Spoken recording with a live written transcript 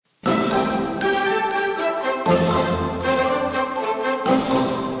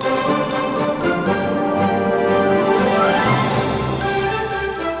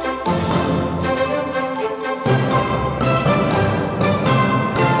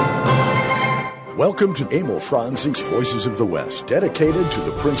Welcome to Emil Franzi's Voices of the West, dedicated to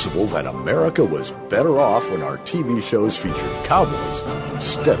the principle that America was better off when our TV shows featured cowboys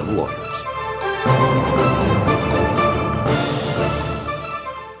instead of lawyers.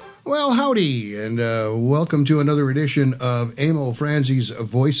 Well, howdy, and welcome to another edition of Emil Franzi's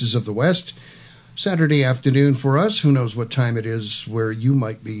Voices of the West. Saturday afternoon for us. Who knows what time it is where you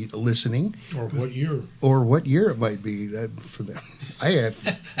might be listening. Or what year. Or what year it might be for them. I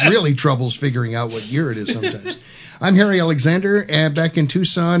have really troubles figuring out what year it is sometimes. I'm Harry Alexander, and back in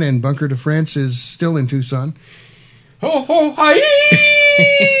Tucson, and Bunker de France is still in Tucson. Ho, ho, hi!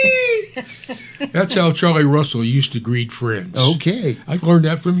 That's how Charlie Russell used to greet friends. Okay. I've learned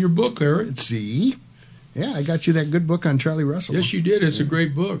that from your book, Harry. See? Yeah, I got you that good book on Charlie Russell. Yes, you did. It's a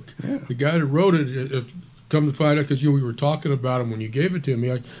great book. Yeah. The guy that wrote it, come to find out, because we were talking about him when you gave it to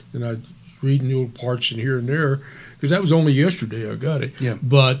me, and I was reading little parts in here and there, because that was only yesterday I got it. Yeah.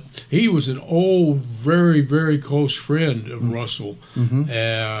 But he was an old, very, very close friend of Russell,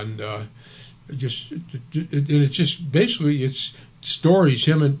 and it's just basically it's stories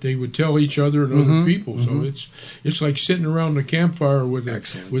him and they would tell each other and other people. So it's like sitting around the campfire with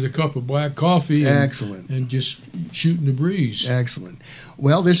a cup of black coffee and just shooting the breeze. Excellent.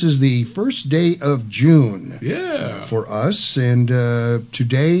 Well, this is the first day of June. Yeah. For us, and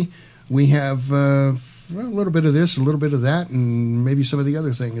today we have a little bit of this, a little bit of that, and maybe some of the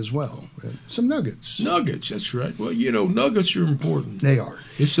other thing as well. Some nuggets. Nuggets, that's right. Well, nuggets are important. They are.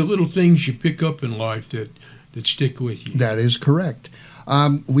 It's the little things you pick up in life that stick with you. That is correct.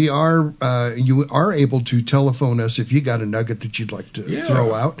 You are able to telephone us if you got a nugget that you'd like to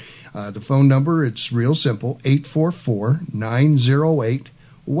throw out. The phone number, it's real simple,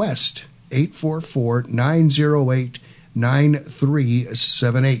 844-908-WEST,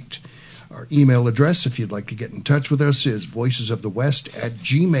 844-908-9378. Our email address, if you'd like to get in touch with us, is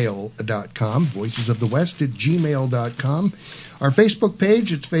voicesofthewest@gmail.com, voicesofthewest@gmail.com. Our Facebook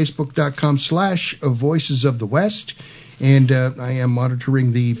page, it's facebook.com/Voices of the West. And I am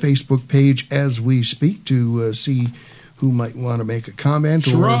monitoring the Facebook page as we speak to see who might want to make a comment.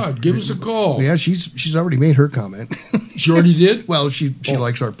 Sherrod, give us a call. Yeah, she's already made her comment. She already did? Well, she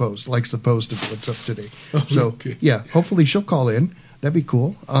likes our post, likes the post of what's up today. So, okay. Yeah, hopefully she'll call in. That'd be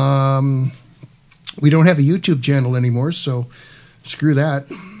cool. We don't have a YouTube channel anymore, so screw that.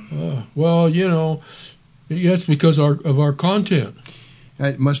 Well, that's because of our content.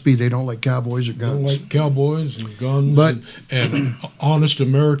 It must be they don't like cowboys or guns. They don't like cowboys and guns and honest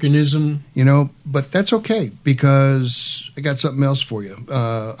Americanism. But that's okay, because I got something else for you.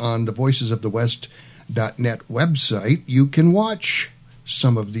 On the voicesofthewest.net website, you can watch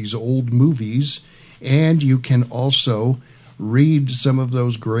some of these old movies, and you can also read some of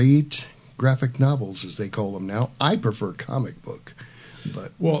those great graphic novels, as they call them now. I prefer comic book.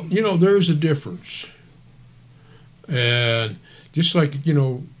 But there's a difference. And just like,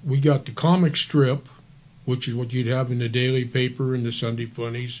 we got the comic strip, which is what you'd have in the daily paper and the Sunday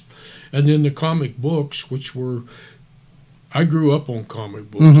funnies, and then the comic books, which were, I grew up on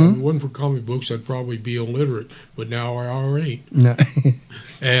comic books. If it wasn't for comic books, I'd probably be illiterate, but now I ain't. No.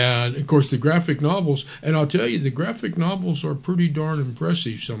 And, of course, the graphic novels, and I'll tell you, the graphic novels are pretty darn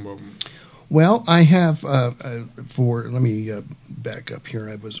impressive, some of them. Well, I have, let me back up here.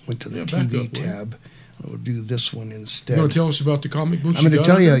 I went to the TV tab. I'll do this one instead. You want to tell us about the comic books? I'm going to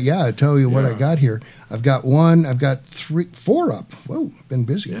tell you, what I got here. I've got four up. Whoa, I've been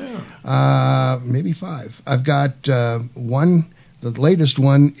busy. Yeah. Maybe five. I've got one. The latest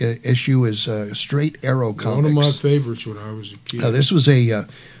one issue is Straight Arrow Comics. One of my favorites when I was a kid. This was a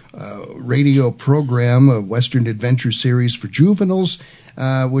radio program, a Western adventure series for juveniles,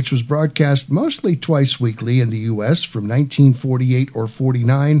 which was broadcast mostly twice weekly in the U.S. from 1948 or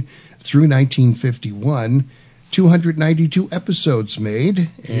 49 through 1951. 292 episodes made.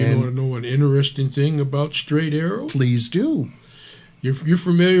 You want to know an interesting thing about Straight Arrow? Please do. You're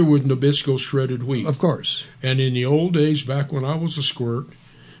familiar with Nabisco shredded wheat. Of course. And in the old days, back when I was a squirt,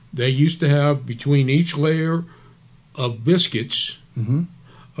 they used to have between each layer of biscuits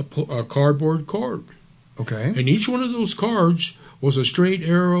a cardboard card. Okay. And each one of those cards was a Straight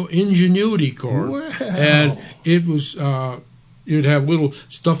Arrow Ingenuity card. Wow. And it was... You'd have little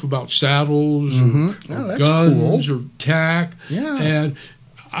stuff about saddles or guns or tack. Yeah. And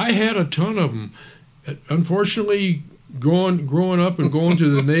I had a ton of them. Unfortunately, growing up and going to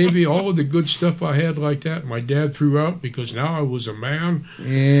the Navy, all of the good stuff I had like that, my dad threw out because now I was a man.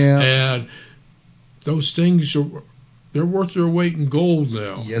 Yeah. And those things, they're worth their weight in gold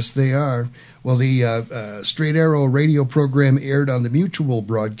now. Yes, they are. Well, the Straight Arrow radio program aired on the Mutual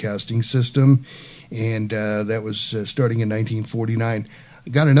Broadcasting System, and that was starting in 1949.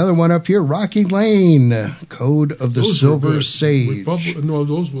 Got another one up here, Rocky Lane, Code of the Those were Silver good. Sage. No,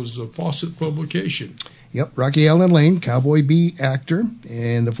 those was a Fawcett publication. Yep, Rocky Allen Lane, Cowboy B actor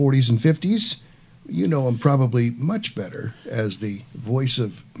in the 40s and 50s. You know him probably much better as the voice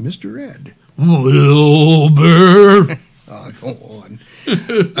of Mr. Ed. Wilbur. Oh, go on.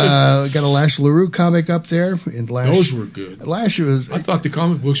 Got a Lash LaRue comic up there. And Those were good. Lash was. I thought the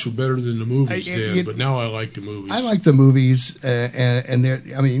comic books were better than the movies then, it- but now I like the movies. I like the movies, and they're.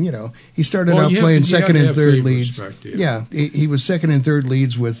 I mean, you know, he started Well, out you had playing to- you had second to and have third favorites leads. back then. Yeah, he was second and third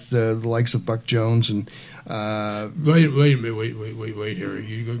leads with the likes of Buck Jones and. Wait a minute, wait, Harry.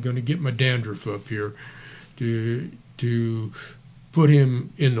 You're going to get my dandruff up here to put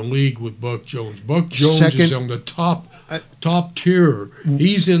him in the league with Buck Jones. Buck Jones is Second- on the top tier.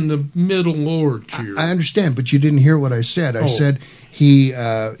 He's in the middle lower tier. I understand, but you didn't hear what I said. I Oh. said he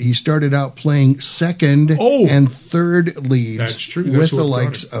started out playing second Oh. and third leads That's true. That's with the what brought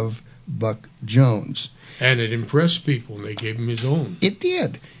likes it. of Buck Jones. And it impressed people, and they gave him his own. It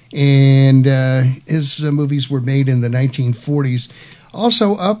did. And his movies were made in the 1940s.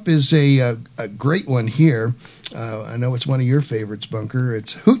 Also up is a great one here. I know it's one of your favorites, Bunker.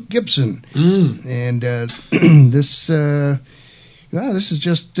 It's Hoot Gibson. And this is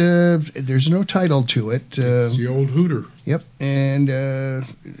just, there's no title to it. It's the old Hooter. Yep. And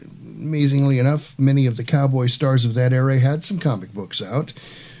amazingly enough, many of the cowboy stars of that era had some comic books out.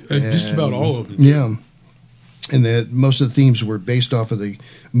 Just about all of them. Yeah. And most of the themes were based off of the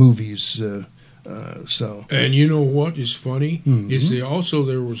movies. So. And you know what is funny? Mhm. Is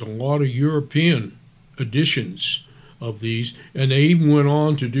there was a lot of European editions of these, and they even went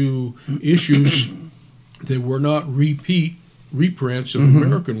on to do issues that were not reprints of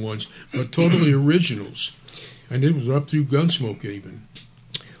American ones, but totally originals. And it was up through Gunsmoke even.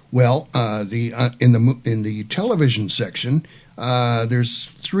 Well, in the television section, there's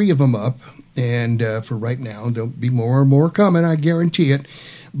 3 of them up, and for right now, there'll be more and more coming. I guarantee it.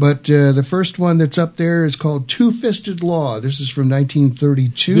 But the first one that's up there is called Two-Fisted Law. This is from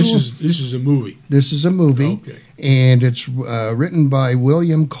 1932. This is a movie. This is a movie, Okay. and it's written by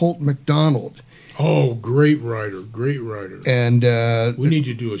William Colt McDonald. Oh, great writer. And We need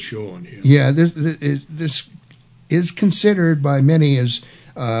to do a show on him. yeah, this is considered by many as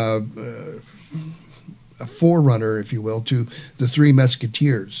a forerunner, if you will, to the Three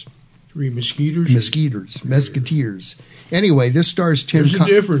Musketeers. Three Mosquitoes? Musketeers. Anyway, this stars Tim. There's a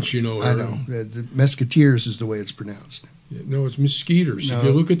difference, you know. I know. The Musketeers is the way it's pronounced. No, it's Mosquitoes. No. If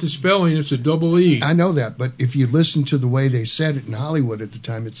you look at the spelling, it's a double E. I know that, but if you listen to the way they said it in Hollywood at the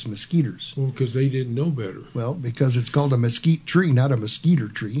time, it's Mosquitoes. Well, because they didn't know better. Well, because it's called a mesquite tree, not a mosquito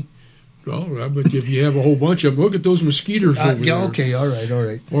tree. Well, but if you have a whole bunch of them, look at those mosquitoes over Yeah, there. okay, all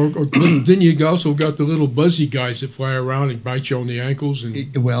right. Or then you also got the little buzzy guys that fly around and bite you on the ankles, and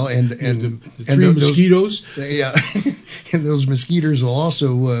Well, and the and three those, mosquitoes. yeah, and those mosquitoes will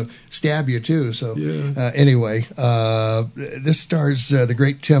also stab you too. So Yeah. anyway, this stars the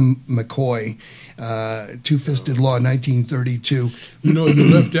great Tim McCoy, Two-Fisted Law, 1932. You know, you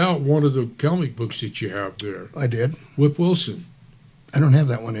left out one of the comic books that you have there, I did. Whip Wilson. I don't have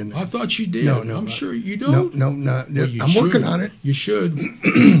that one in there. I thought you did. No, I'm not- sure you No, don't. no. Well, you I'm working should. on it. You should.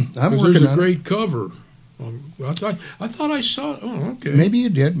 I'm Because working there's a on it. great cover. I thought I saw it. Oh, okay. Maybe you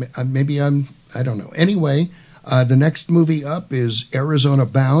did. Maybe I don't know. Anyway, the next movie up is Arizona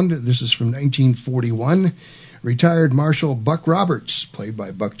Bound. This is from 1941. Retired Marshal Buck Roberts, played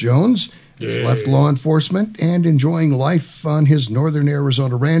by Buck Jones, has Yeah. left law enforcement and enjoying life on his northern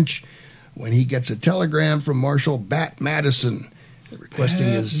Arizona ranch when he gets a telegram from Marshal Bat Madison requesting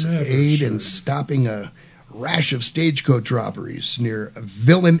Bat his Madison. aid in stopping a rash of stagecoach robberies near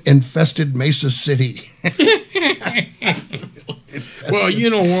villain-infested Mesa City. Well, you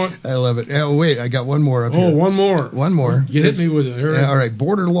know what? I love it. Oh, wait, I got one more up Oh, here. one more. One more. You hit me with it. All right. All right,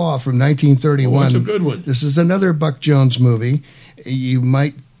 Border Law from 1931. Oh, that's a good one. This is another Buck Jones movie. You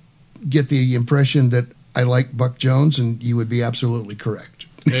might get the impression that I like Buck Jones, and you would be absolutely correct.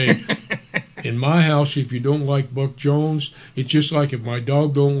 Hey, in my house, if you don't like Buck Jones, it's just like if my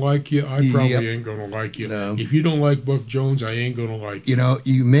dog don't like you, I probably Yep. ain't gonna like you. No. If you don't like Buck Jones, I ain't gonna like you. You know,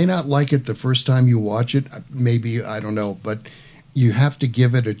 you may not like it the first time you watch it. Maybe, I don't know, but you have to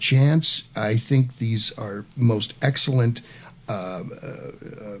give it a chance. I think these are most excellent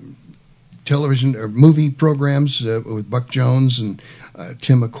television or movie programs with Buck Jones and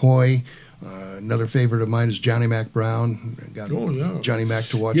Tim McCoy. Another favorite of mine is Johnny Mac Brown. Got Johnny Mac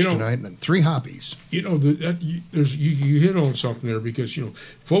to watch tonight, and then Three Hoppies. You hit on something there, because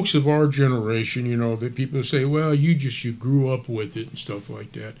folks of our generation, that people say, well, you grew up with it and stuff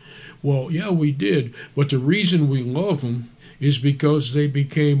like that. Well, yeah, we did, but the reason we love them is because they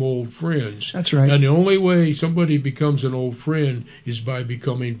became old friends. That's right. And the only way somebody becomes an old friend is by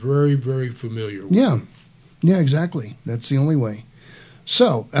becoming very, very familiar with them. Yeah, exactly. That's the only way.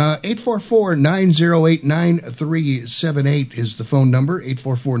 So, 844-908-9378 is the phone number,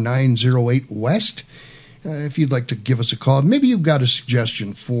 844-908-WEST. If you'd like to give us a call, maybe you've got a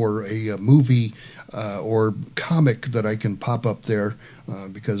suggestion for a movie or comic that I can pop up there,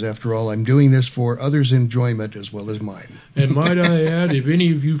 because after all, I'm doing this for others' enjoyment as well as mine. And might I add, if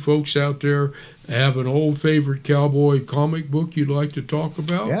any of you folks out there have an old favorite cowboy comic book you'd like to talk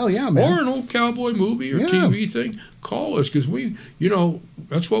about, hell yeah, man, or an old cowboy movie or TV thing, call us, because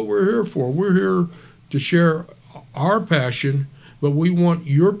that's what we're here for. We're here to share our passion, but we want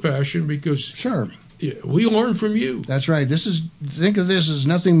your passion, because we learn from you. That's right. Think of this as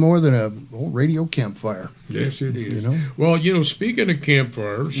nothing more than a old radio campfire. Yes, it is. Well, speaking of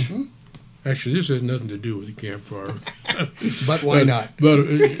campfires, actually, this has nothing to do with the campfire. But why not? But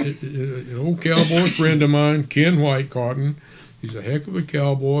an old cowboy friend of mine, Ken Whitecotton, he's a heck of a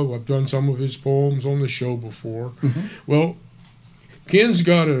cowboy. I've done some of his poems on the show before. Well, Ken's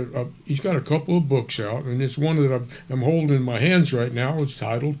got he's got a couple of books out, and it's one that I'm holding in my hands right now. It's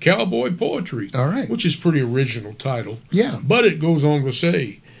titled Cowboy Poetry. All right. Which is a pretty original title. Yeah. But it goes on to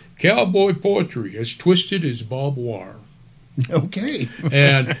say, Cowboy Poetry as twisted as barbed wire. Okay.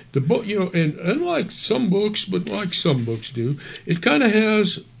 And the book, and unlike some books, but like some books do, it kind of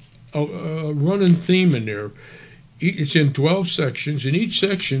has a running theme in there. It's in 12 sections, and each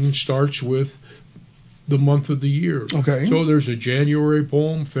section starts with the month of the year. Okay. So there's a January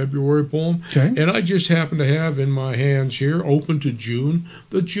poem, February poem, and I just happen to have in my hands here, open to June,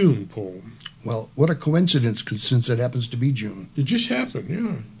 the June poem. Well, what a coincidence, since it happens to be June. It just happened,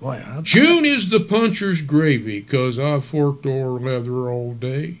 yeah. Boy, June is the puncher's gravy, 'cause I've forked o'er leather all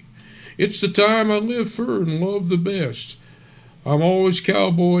day. It's the time I live for and love the best. I'm always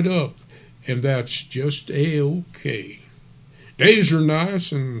cowboyed up, and that's just A-OK. Days are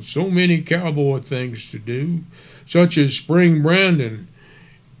nice and so many cowboy things to do, such as spring branding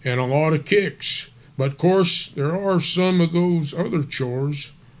and a lot of kicks. But, of course, there are some of those other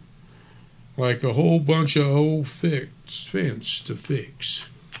chores, like a whole bunch of old fence to fix.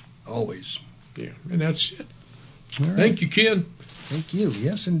 Always. Yeah, and that's it. All right. Thank you, Ken. Thank you.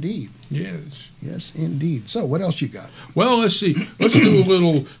 Yes, indeed. Yes. Yes, indeed. So, what else you got? Well, let's see. Let's do a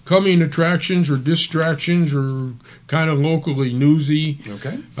little coming attractions or distractions or kind of locally newsy.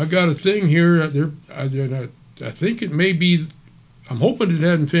 Okay. I got a thing here. I think it may be. I'm hoping it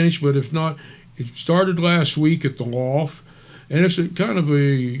hadn't finished, but if not, it started last week at the Loft, and it's a kind of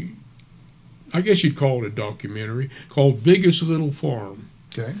a, I guess you'd call it a documentary called Biggest Little Farm.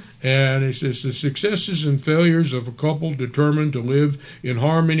 Okay. And it's the successes and failures of a couple determined to live in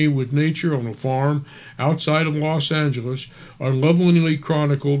harmony with nature on a farm outside of Los Angeles are lovingly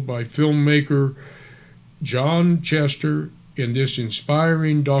chronicled by filmmaker John Chester in this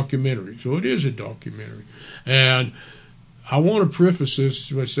inspiring documentary. So it is a documentary. And I want to preface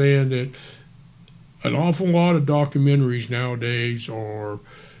this by saying that an awful lot of documentaries nowadays are,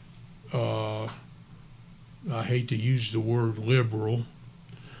 I hate to use the word liberal,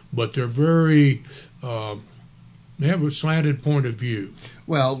 but they're very, they have a slanted point of view.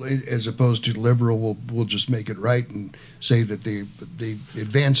 Well, as opposed to liberal, we'll just make it right and say that they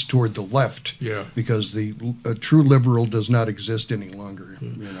advance toward the left. Yeah. Because a true liberal does not exist any longer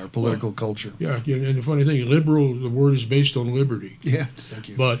in our political culture. Yeah, and the funny thing, liberal, the word is based on liberty. Yeah, thank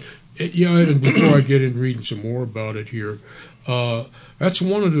you. But, and before I get into reading some more about it here, that's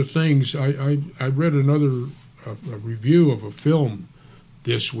one of the things, I read another a review of a film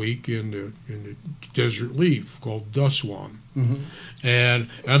this week in the Desert Leaf called Duswan. Mm-hmm. And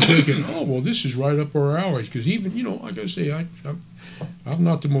I'm thinking, oh, well, this is right up our alleys, because even, like I say, I'm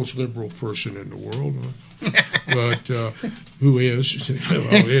not the most liberal person in the world, but who is?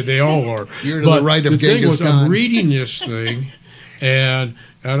 Well, they all are. You're to the right of Genghis Khan. I'm reading this thing, and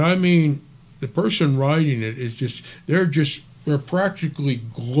I mean, the person writing it is just, they're practically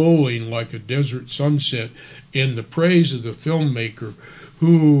glowing like a desert sunset in the praise of the filmmaker,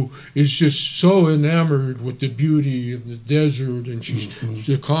 who is just so enamored with the beauty of the desert and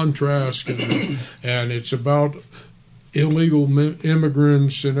the contrast, and it's about illegal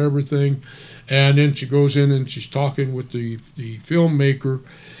immigrants and everything. And then she goes in and she's talking with the filmmaker,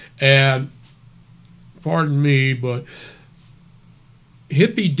 and pardon me, but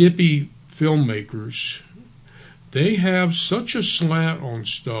hippy dippy filmmakers, they have such a slant on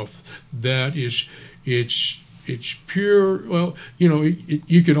stuff that it's pure. Well, you know,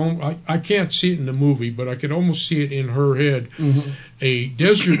 you can. I can't see it in the movie, but I could almost see it in her head. A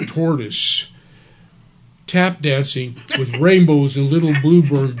desert tortoise tap dancing with rainbows and little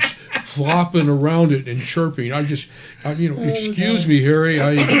bluebirds flopping around it and chirping. Excuse me, Harry,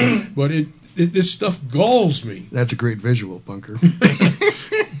 but this stuff galls me. That's a great visual, Bunker.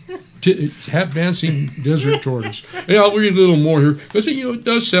 Tap dancing desert tortoise. Yeah, I'll read a little more here because it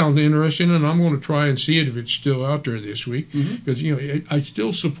does sound interesting, and I'm going to try and see it if it's still out there this week because I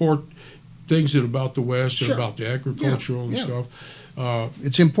still support things about the West and about the agricultural and stuff.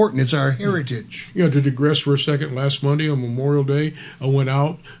 It's important. It's our heritage. To digress for a second, last Monday on Memorial Day, I went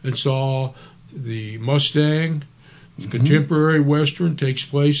out and saw the Mustang. Contemporary Western takes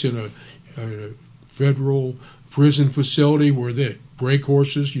place in a federal prison facility where they break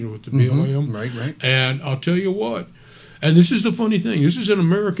horses, with the BLM. Right. And I'll tell you what, and this is the funny thing, this is an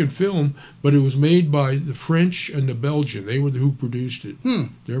American film, but it was made by the French and the Belgian. They were who produced it.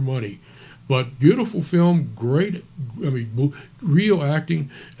 Their money. But beautiful film, great, real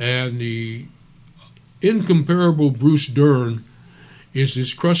acting, and the incomparable Bruce Dern is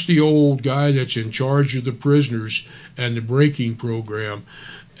this crusty old guy that's in charge of the prisoners and the breaking program.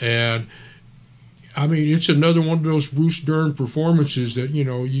 And it's another one of those Bruce Dern performances that,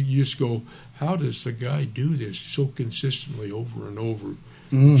 you just go, how does the guy do this so consistently over and over?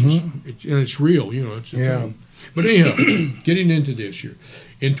 It's real, it's a film. But anyhow, getting into this here.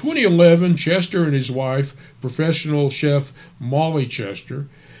 In 2011, Chester and his wife, professional chef Molly Chester,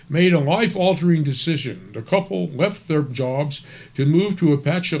 made a life-altering decision. The couple left their jobs to move to a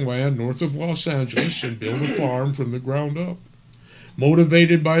patch of land north of Los Angeles and build a farm from the ground up.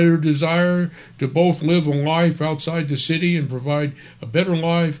 Motivated by their desire to both live a life outside the city and provide a better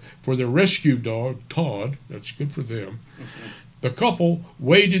life for their rescue dog, Todd, that's good for them, the couple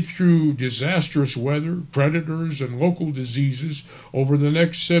waded through disastrous weather, predators, and local diseases over the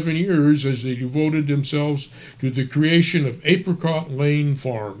next 7 years as they devoted themselves to the creation of Apricot Lane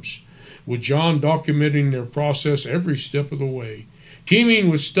Farms, with John documenting their process every step of the way, teeming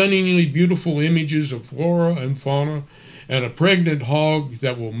with stunningly beautiful images of flora and fauna, and a pregnant hog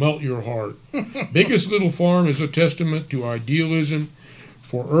that will melt your heart. Biggest Little Farm is a testament to idealism.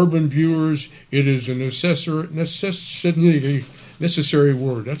 For urban viewers, it is a necessary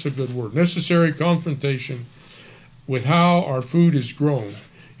word. That's a good word. Necessary confrontation with how our food is grown.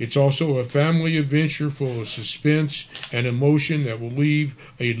 It's also a family adventure full of suspense and emotion that will leave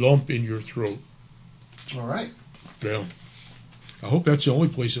a lump in your throat. All right. Yeah. I hope that's the only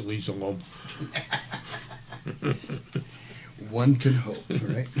place that leaves a lump. One can hope,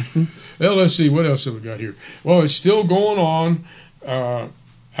 right? Well, let's see. What else have we got here? Well, it's still going on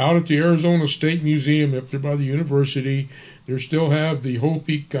out at the Arizona State Museum up there by the university. They still have the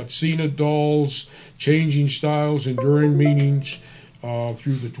Hopi Katsina dolls, changing styles, enduring meanings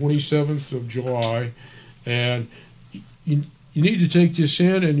through the 27th of July. And you need to take this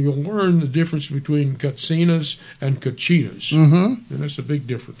in, and you'll learn the difference between Katsinas and Kachinas. And that's a big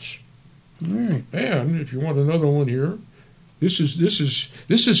difference. All right. And if you want another one here, this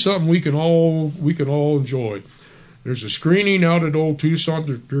is something we can all enjoy. There's a screening out at Old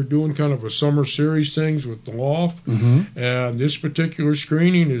Tucson. They're doing kind of a summer series things with the Loft, and this particular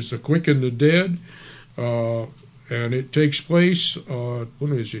screening is The Quick and the Dead, and it takes place.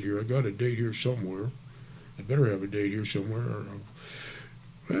 When is it here? I got a date here somewhere. I better have a date here somewhere.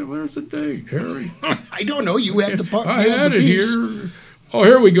 Well, where's the date, Harry? I don't know. You had the part. I had it here. Oh,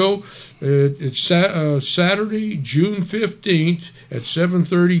 here we go. It's Saturday, June 15th at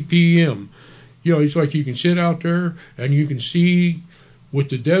 7:30 p.m. It's like you can sit out there and you can see with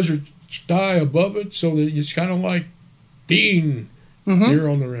the desert sky above it, so that it's kind of like being here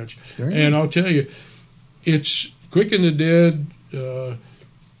on the ranch. And I'll tell you, it's Quick and the Dead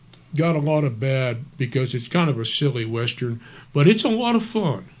got a lot of bad because it's kind of a silly Western, but it's a lot of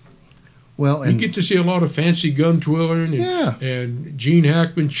fun. Well, and you get to see a lot of fancy gun twirling and Gene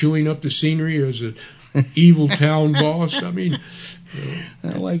Hackman chewing up the scenery as an evil town boss. I mean,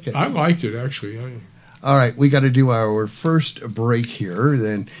 I like it. I liked it, actually. All right, we got to do our first break here.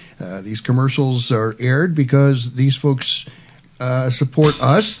 Then these commercials are aired because these folks support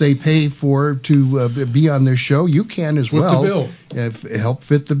us. They pay to be on this show. You can as well. Foot the bill. Help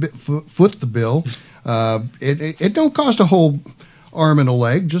foot the bill. It don't cost a whole arm and a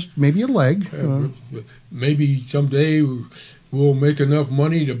leg, just maybe a leg. Maybe someday we'll make enough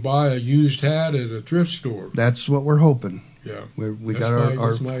money to buy a used hat at a thrift store. That's what we're hoping. Yeah, We got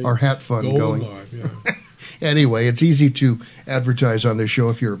our hat fund going. Life, yeah. Anyway, it's easy to advertise on this show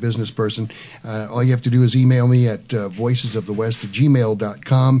if you're a business person. All you have to do is email me at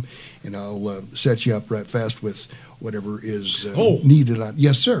voicesofthewest@gmail.com, and I'll set you up right fast with whatever is needed.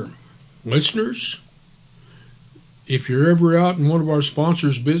 Yes, sir. Listeners, if you're ever out in one of our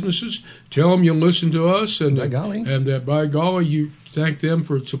sponsors' businesses, tell them you listen to us, and that by golly, you thank them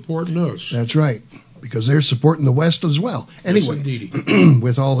for supporting us. That's right, because they're supporting the West as well. Anyway, yes,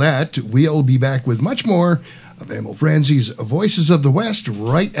 with all that, we'll be back with much more of Emil Franzi's Voices of the West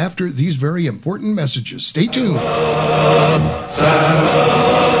right after these very important messages. Stay tuned.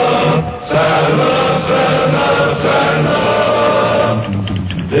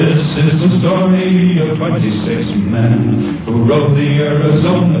 This is the story of 26 men who rode the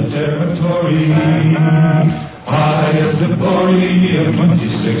Arizona Territory. Is the glory of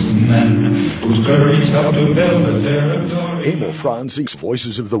 26 men whose courage helped to build the territory. Emil Franzi's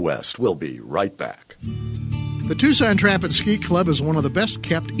Voices of the West. We'll be right back. The Tucson Trap and Skeet Club is one of the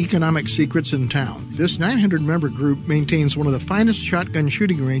best-kept economic secrets in town. This 900-member group maintains one of the finest shotgun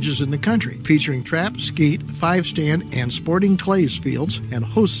shooting ranges in the country, featuring trap, skeet, five-stand, and sporting clays fields, and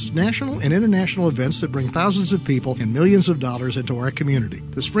hosts national and international events that bring thousands of people and millions of dollars into our community.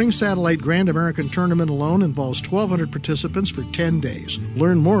 The Spring Satellite Grand American Tournament alone involves 1,200 participants for 10 days.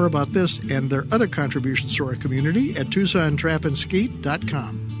 Learn more about this and their other contributions to our community at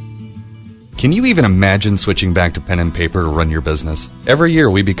TucsonTrapandSkeet.com. Can you even imagine switching back to pen and paper to run your business? Every year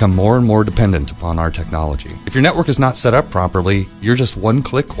we become more and more dependent upon our technology. If your network is not set up properly, you're just one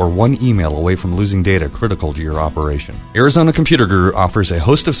click or one email away from losing data critical to your operation. Arizona Computer Guru offers a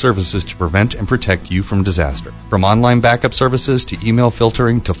host of services to prevent and protect you from disaster. From online backup services to email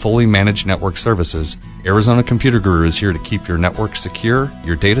filtering to fully managed network services, Arizona Computer Guru is here to keep your network secure,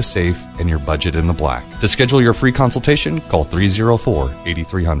 your data safe, and your budget in the black. To schedule your free consultation, call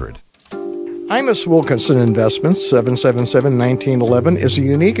 304-8300. Imus Wilkinson Investments, 777-1911, is a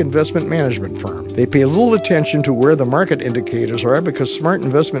unique investment management firm. They pay little attention to where the market indicators are because smart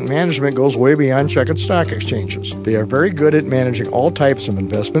investment management goes way beyond checkered stock exchanges. They are very good at managing all types of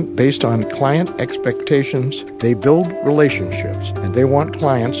investment based on client expectations. They build relationships, and they want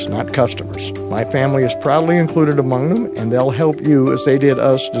clients, not customers. My family is proudly included among them, and they'll help you, as they did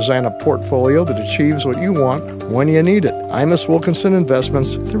us, design a portfolio that achieves what you want when you need it. Imus Wilkinson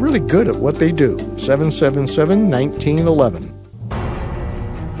Investments, they're really good at what they do. 777-1911.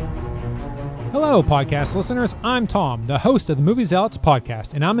 Hello, podcast listeners. I'm Tom, the host of the Movie Zealots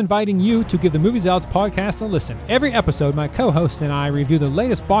podcast, and I'm inviting you to give the Movie Zealots podcast a listen. Every episode, my co-hosts and I review the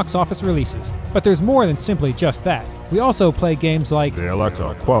latest box office releases. But there's more than simply just that. We also play games like the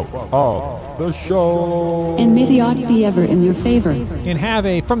Alexa quote of the show, and may the odds be ever in your favor, and have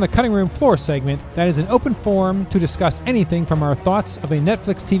a From the Cutting Room Floor segment that is an open forum to discuss anything from our thoughts of a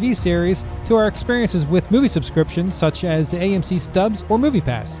Netflix TV series to our experiences with movie subscriptions such as the AMC Stubs or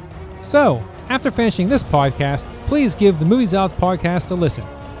MoviePass. So, after finishing this podcast, please give the Movie Zealots podcast a listen.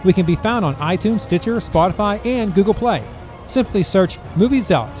 We can be found on iTunes, Stitcher, Spotify, and Google Play. Simply search Movie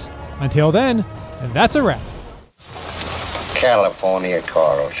Zealots. Until then, that's a wrap. California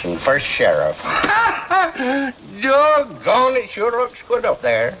Carlson, first sheriff. Doggone, it sure looks good up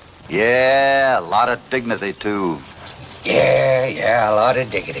there. Yeah, a lot of dignity, too. Yeah, a lot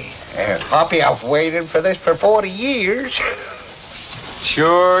of dignity. Hoppy, I've waited for this for 40 years.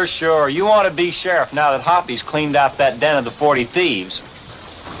 Sure. You want to be sheriff now that Hoppy's cleaned out that den of the 40 thieves.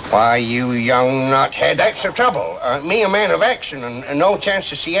 Why, you young nuthead, that's the trouble. Me, a man of action, and no chance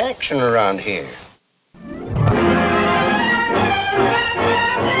to see action around here.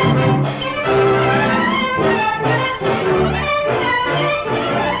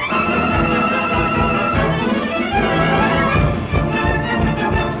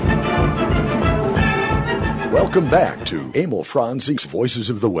 Welcome back to Emil Franzi's Voices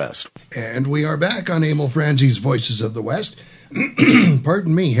of the West. And we are back on Emil Franzi's Voices of the West.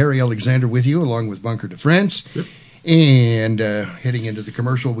 Pardon me, Harry Alexander with you, along with Bunker DeFrance. Yep. And heading into the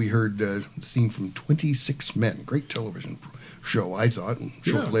commercial, we heard the theme from 26 Men. Great television show, I thought, and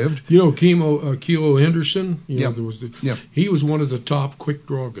short-lived. You know, Kilo Henderson? Yep. He was one of the top quick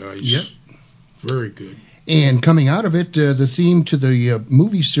draw guys. Yep. Very good. And coming out of it, the theme to the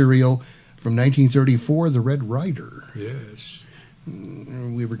movie serial from 1934, The Red Rider. Yes.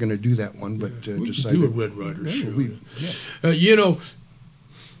 We were going to do that one, but we decided... do a Red Rider show. You know,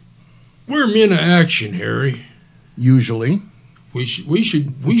 we're men of action, Harry. Usually. We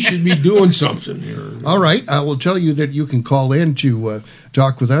should be doing something here. All right, I will tell you that you can call in to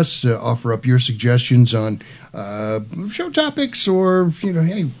talk with us, offer up your suggestions on show topics, or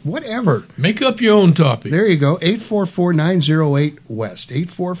hey, whatever. Make up your own topic. There you go. 844-908-WEST.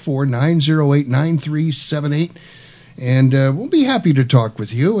 844-908-9378. And we'll be happy to talk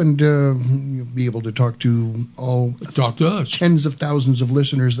with you, and you'll be able to talk to us, tens of thousands of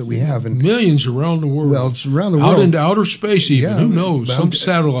listeners that we have, and millions around the world. Well, it's around the world, out into outer space, even. Yeah, who knows? Some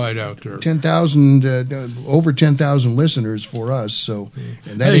satellite out there. 10,000, over 10,000 listeners for us. So,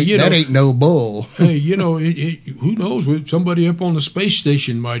 and that ain't no bull. Hey, who knows? Somebody up on the space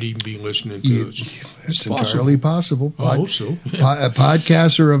station might even be listening to us. It's entirely possible. I hope so.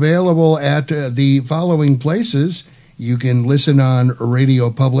 Podcasts are available at the following places. You can listen on Radio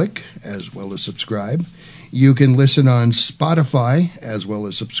Public as well as subscribe. You can listen on Spotify as well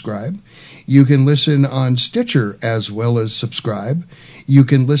as subscribe. You can listen on Stitcher as well as subscribe. You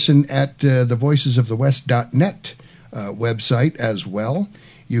can listen at the voicesofthewest.net website as well.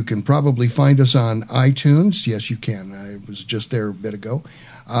 You can probably find us on iTunes. Yes, you can. I was just there a bit ago.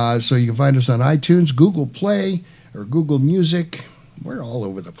 So you can find us on iTunes, Google Play, or Google Music. We're all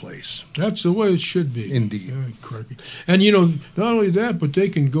over the place. That's the way it should be. Indeed. And, not only that, but they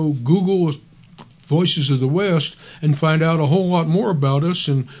can go Google Voices of the West and find out a whole lot more about us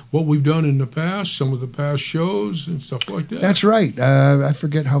and what we've done in the past, some of the past shows and stuff like that. That's right. I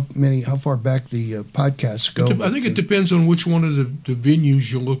forget how far back the podcasts go. I think it depends on which one of the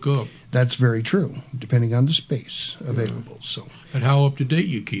venues you look up. That's very true, depending on the space available. So, and how up to date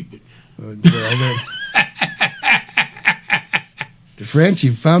you keep it. France,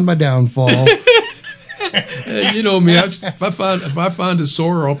 you found my downfall. You know me. If I find a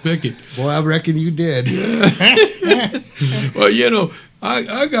sore, I'll pick it. Well, I reckon you did. Well,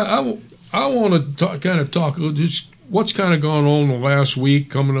 I want to kind of talk just what's kind of gone on the last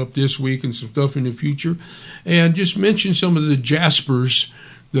week, coming up this week, and some stuff in the future, and just mention some of the Jaspers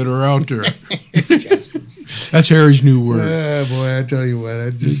that are out there. That's Harry's new word. Boy, I tell you what, I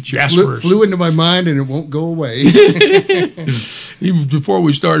just Jaspers flew into my mind and it won't go away. Even before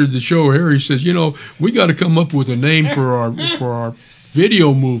we started the show, Harry says, we got to come up with a name for our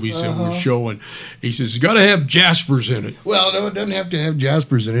video movies that we're showing. He says, it's got to have Jaspers in it. Well, no, it doesn't have to have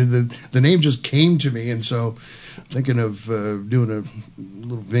Jaspers in it. The name just came to me, and so I'm thinking of doing a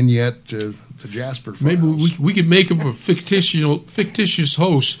little vignette, the Jasper Files. Maybe we could make him a fictitious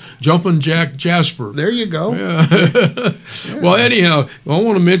host, Jumpin' Jack Jasper. There you go. Yeah. Well, anyhow, I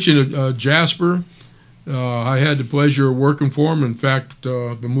want to mention Jasper. I had the pleasure of working for him. In fact,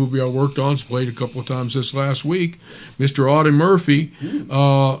 the movie I worked on was played a couple of times this last week. Mr. Audie Murphy.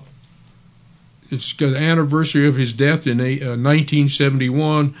 It's the anniversary of his death in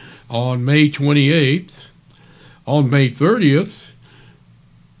 1971 on May 28th. On May 30th,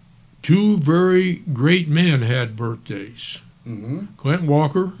 two very great men had birthdays. Mm-hmm. Clint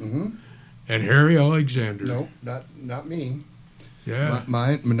Walker and Harry Alexander. No, not me. Yeah.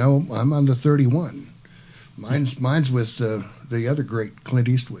 No, I'm on the 31. Mine's with the other great Clint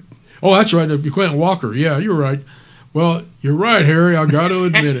Eastwood. Oh, that's right, Clint Walker. Yeah, you're right. Well, you're right, Harry. I got to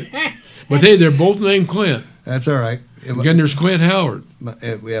admit it. But hey, they're both named Clint. That's all right. Again, there's Clint Howard.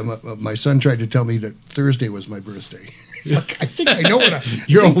 My son tried to tell me that Thursday was my birthday. I think I know when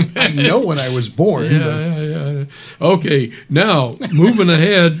I know when I was born. Yeah. Okay, now moving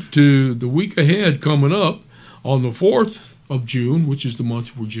ahead to the week ahead coming up on the 4th of June, which is the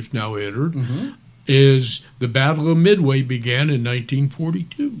month we just now entered, is the Battle of Midway began in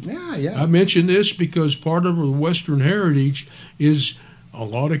 1942. Yeah. I mention this because part of the Western heritage is a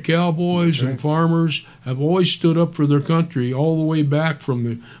lot of cowboys and farmers have always stood up for their country all the way back from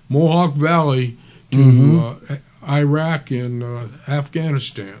the Mohawk Valley to Iraq and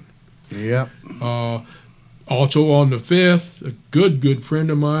Afghanistan. Yep. Also on the 5th, a good friend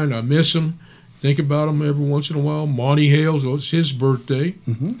of mine, I miss him, think about him every once in a while, Monty Hales, it's his birthday.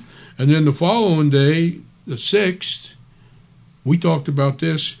 And then the following day, the 6th, we talked about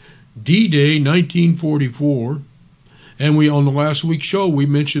this, D-Day 1944. And on the last week's show, we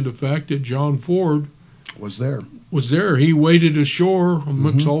mentioned the fact that John Ford was there. He waded ashore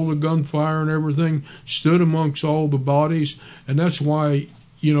amongst all the gunfire and everything, stood amongst all the bodies, and that's why,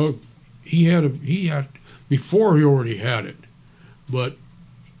 he had before he already had it, but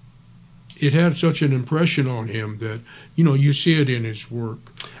it had such an impression on him that, you see it in his work.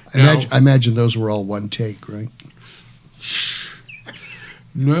 I imagine those were all one take, right?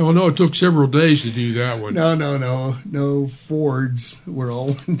 No, it took several days to do that one. No Fords were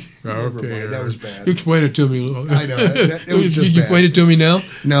all. Okay, that was bad. You explain it to me. I know. It was just Did you bad. explain it to me now?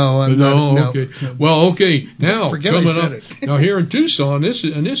 No, okay. Well, okay. Now Forget coming I said up. it. Now here in Tucson, this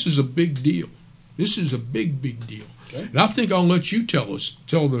is a big deal. This is a big deal. Okay. And I think I'll let you tell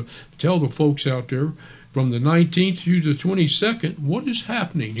the folks out there from the 19th through the 22nd what is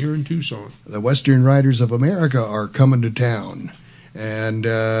happening here in Tucson. The Western Riders of America are coming to town, and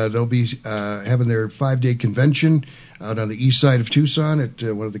they'll be having their 5-day convention out on the east side of Tucson at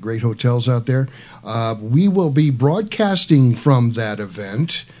one of the great hotels out there. We will be broadcasting from that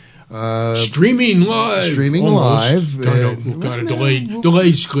event. Streaming live. Live. Kind of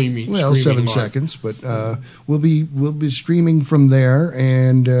delayed streaming. Well, 7 live. seconds, but we'll be streaming from there,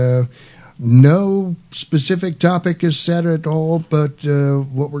 and no specific topic is set at all. But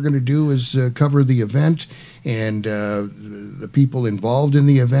what we're going to do is cover the event and the people involved in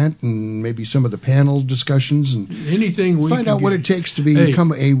the event, and maybe some of the panel discussions, and anything we find can out what get. it takes to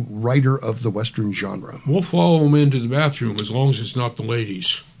become a writer of the Western genre. We'll follow them into the bathroom as long as it's not the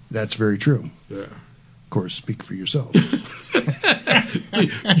ladies. That's very true. Yeah. Of course, speak for yourself. Wait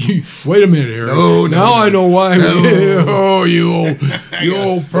a minute, Harry. No, now I know why. No. Oh, you old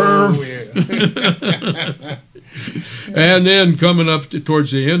perv. And then coming up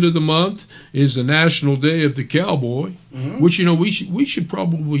towards the end of the month is the National Day of the Cowboy, which we should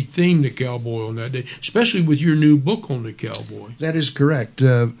probably theme the cowboy on that day, especially with your new book on the cowboy. That is correct,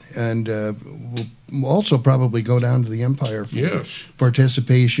 and we'll also probably go down to the Empire for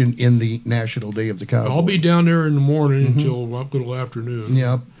participation in the National Day of the Cowboy. I'll be down there in the morning until a little afternoon.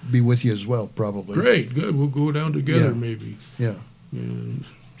 Yeah, I'll be with you as well, probably. Great, good. We'll go down together maybe. Yeah. And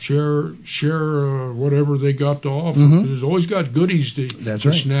share whatever they got to offer. There's always got goodies to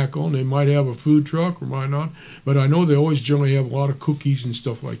snack on. They might have a food truck or might not, but I know they always generally have a lot of cookies and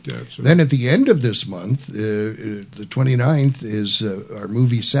stuff like that. So. Then at the end of this month, the 29th, is our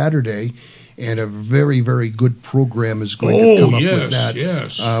movie Saturday, and a very, very good program is going to come up with that.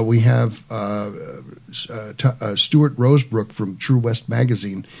 Yes. We have Stuart Rosebrook from True West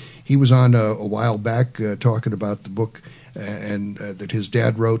Magazine. He was on a while back talking about the book and that his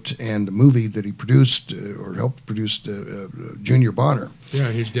dad wrote, and the movie that he produced or helped produce, Junior Bonner. Yeah,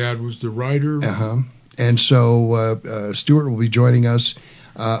 his dad was the writer. And so Stuart will be joining us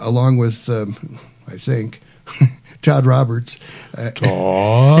along with, I think, Todd Roberts.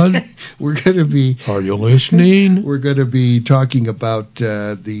 Todd? We're going to be... Are you listening? We're going to be talking about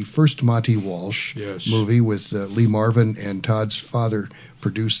the first Monty Walsh movie with Lee Marvin, and Todd's father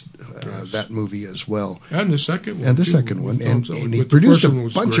produced that movie as well. And the second one. And the second one. And he produced a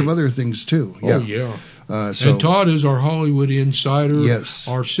bunch of other things, too. Oh, yeah. And Todd is our Hollywood insider. Yes.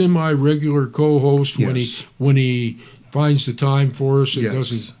 Our semi-regular co-host when he finds the time for us and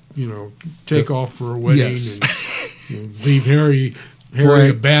doesn't, take off for a wedding and leave Harry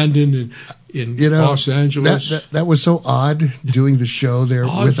abandoned in Los Angeles. That was so odd doing the show there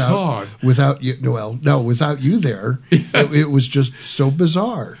without you. Well, no, without you there, it was just so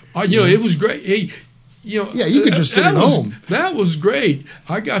bizarre. It was great. Hey, you could just sit at home. That was great.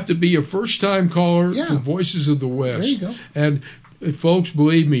 I got to be a first-time caller to Voices of the West. There you go. And folks,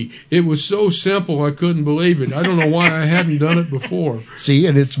 believe me, it was so simple I couldn't believe it. I don't know why I hadn't done it before. See,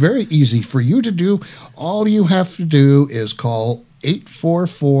 and it's very easy for you to do. All you have to do is call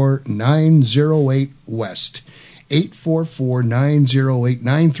 844-908-WEST,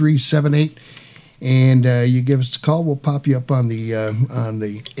 844-908-9378, and you give us a call. We'll pop you up on the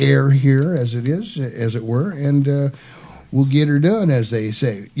air here, as it were, and we'll get her done, as they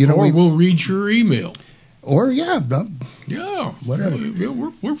say. We'll read your email. Or whatever.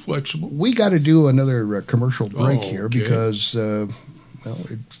 Yeah, we're flexible. We got to do another commercial break here because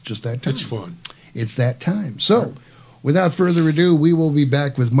it's just that time. It's fun. It's that time. So, without further ado, we will be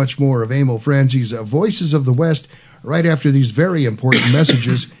back with much more of Emil Franzi's Voices of the West right after these very important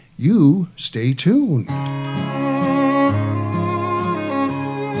messages. You stay tuned.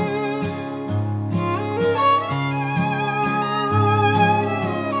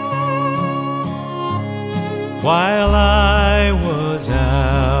 While I was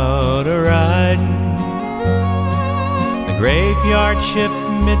out a-riding the graveyard shift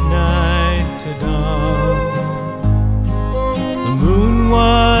midnight to dawn, the moon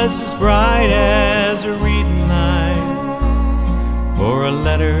was as bright as a reading light for a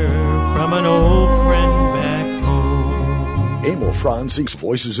letter from an old friend back home. Emil Franzi's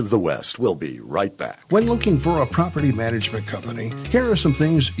Voices of the West will be right back. When looking for a property management company, here are some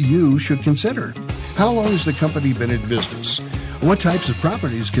things you should consider. How long has the company been in business? What types of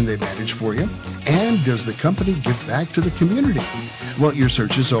properties can they manage for you? And does the company give back to the community? Well, your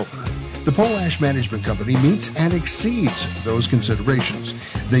search is over. The Polash Management Company meets and exceeds those considerations.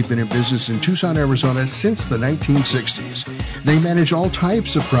 They've been in business in Tucson, Arizona since the 1960s. They manage all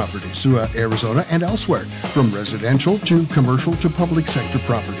types of properties throughout Arizona and elsewhere, from residential to commercial to public sector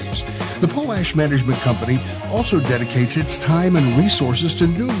properties. The Polash Management Company also dedicates its time and resources to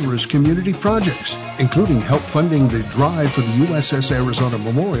numerous community projects, including help funding the drive for the USS Arizona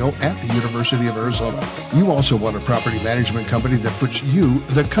Memorial at the University of Arizona. You also want a property management company that puts you,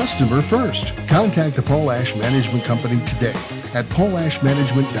 the customer, first. Contact the Polash Management Company today at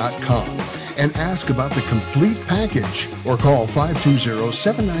polashmanagement.com and ask about the complete package, or call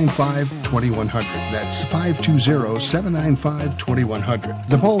 520-795-2100. That's 520-795-2100.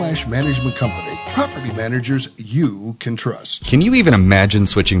 The Polash Management Company. Property managers you can trust. Can you even imagine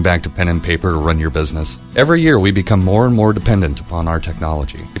switching back to pen and paper to run your business? Every year we become more and more dependent upon our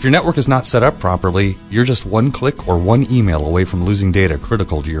technology. If your network is not set up properly, you're just one click or one email away from losing data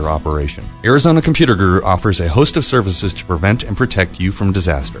critical to your operation. Arizona Computer Guru offers a host of services to prevent and protect you from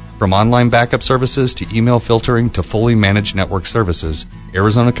disaster. From online backup services to email filtering to fully managed network services,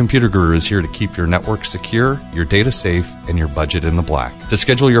 Arizona Computer Guru is here to keep your network secure, your data safe, and your budget in the black. To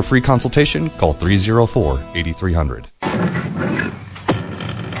schedule your free consultation, call 304-8300.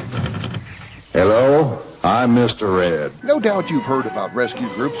 Hello, I'm Mr. Red. No doubt you've heard about rescue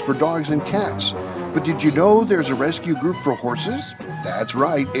groups for dogs and cats. But did you know there's a rescue group for horses? That's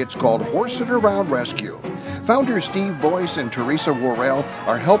right, it's called Horse It Around Rescue. Founders Steve Boyce and Teresa Worrell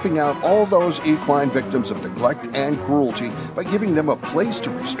are helping out all those equine victims of neglect and cruelty by giving them a place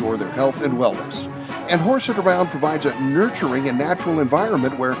to restore their health and wellness. And Horse It Around provides a nurturing and natural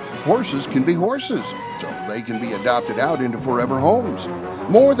environment where horses can be horses, so they can be adopted out into forever homes.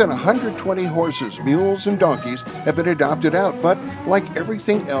 More than 120 horses, mules, and donkeys have been adopted out, but like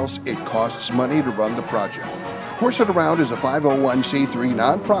everything else, it costs money to run the project. Horse It Around is a 501c3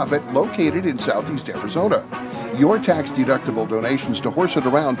 nonprofit located in southeast Arizona. Your tax-deductible donations to Horse It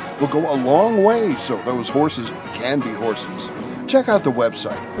Around will go a long way so those horses can be horses. Check out the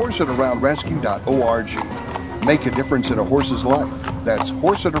website, horseitaroundrescue.org. Make a difference in a horse's life. That's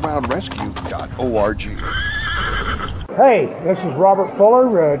horseitaroundrescue.org. Hey, this is Robert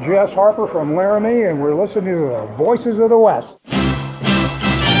Fuller, Jess Harper from Laramie, and we're listening to the Voices of the West.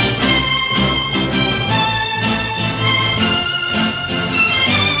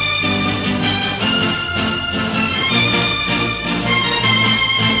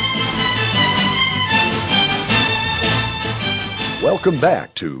 Welcome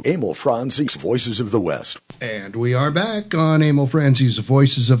back to Emil Franzi's Voices of the West. And we are back on Emil Franzi's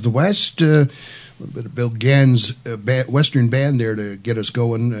Voices of the West. A little bit of Bill Gann's Western band there to get us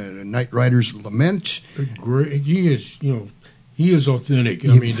going. Night Rider's Lament. Great. He is, he is authentic.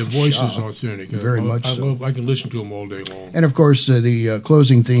 I mean, the voice is authentic. Very much so. I can listen to him all day long. And, of course, the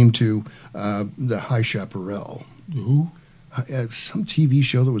closing theme to the High Chaparral. Who? Some TV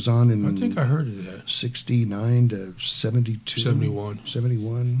show that was on in... I think I heard of that. 69 to 72. 71.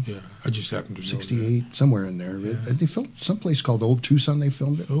 71. Yeah, I just happened to know 68, somewhere in there. Yeah. They filmed someplace called Old Tucson, they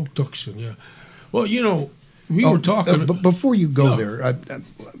filmed it. Old Tucson, yeah. Well, we were talking... But before you go there,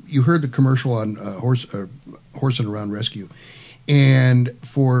 you heard the commercial on Horse and Around Rescue. And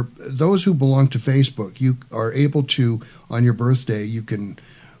for those who belong to Facebook, you are able to, on your birthday, you can...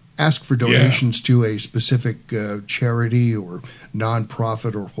 ask for donations to a specific charity or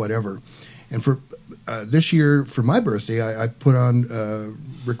nonprofit or whatever. And for this year, for my birthday, I put on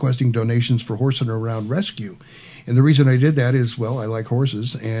requesting donations for Horse and Around Rescue. And the reason I did that is, well, I like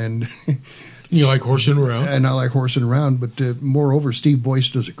horses. And you like horsing around? And I like horsing around. But moreover, Steve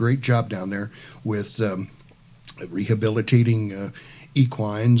Boyce does a great job down there with rehabilitating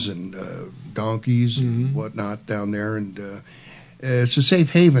equines and donkeys and whatnot down there. And it's a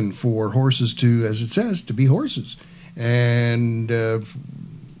safe haven for horses to, as it says, to be horses. And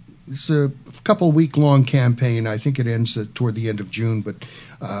it's a couple-week-long campaign. I think it ends toward the end of June. But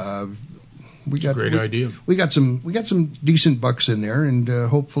we got great idea. We got some decent bucks in there, and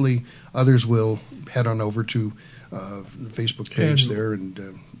hopefully others will head on over to the Facebook page there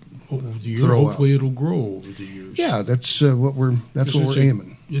and hopefully it'll grow over the years. Yeah, that's what we're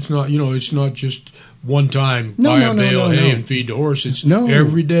aiming. It's not it's not just one time buy a bale of hay and feed the horse. It's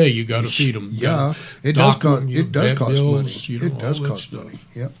every day you got to feed them. Yeah, it does cost money. It does cost money.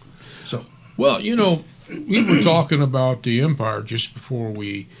 Yep. So we were talking about the Empire just before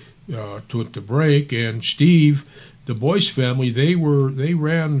we took the break, and Steve, the Boyce family, they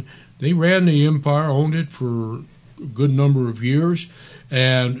ran the Empire, owned it for a good number of years,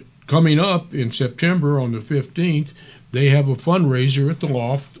 and coming up in September on the 15th, they have a fundraiser at the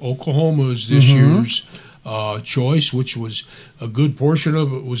Loft. Oklahoma is this year's choice, which was a good portion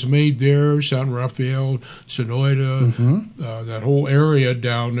of it was made there. San Rafael, Sonoita, that whole area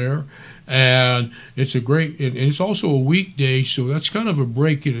down there. And it's and it's also a weekday, so that's kind of a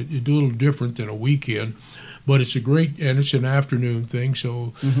break. It's a little different than a weekend, but it's it's an afternoon thing.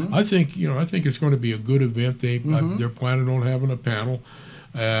 So I think it's going to be a good event. They're planning on having a panel.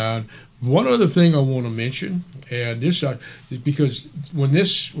 And one other thing I want to mention, and this because when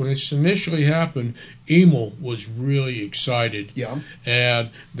this initially happened, Emil was really excited. Yeah. And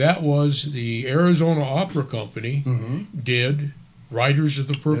that was the Arizona Opera Company did Riders of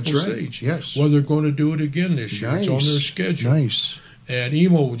the Purple Sage. Yes. Well, they're going to do it again this year. Nice. It's on their schedule. Nice. And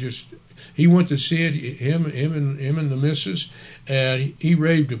Emil he went to see it, him and the missus, and he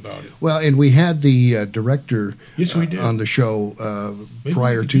raved about it. Well, and we had the director on the show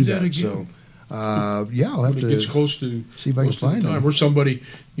prior to that. Again. So, I'll have when to it gets close to see if I can find him. Or somebody,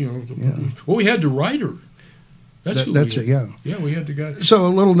 well, we had the writer. That's it, yeah. Yeah, we had the guy. So a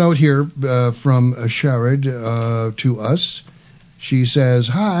little note here from Sherrod to us. She says,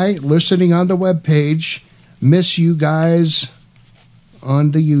 "Hi, listening on the webpage. Miss you guys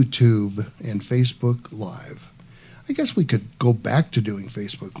on the YouTube and Facebook Live." I guess we could go back to doing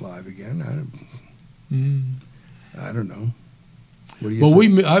Facebook Live again. I don't know. What do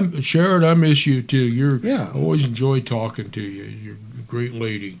you think? Sherrod, I miss you too. I always enjoy talking to you. You're a great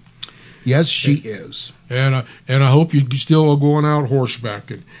lady. Yes, she is. And I hope you still are going out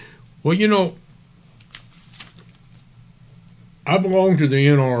horsebacking. Well, I belong to the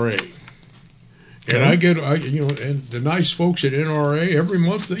NRA. And and the nice folks at NRA, every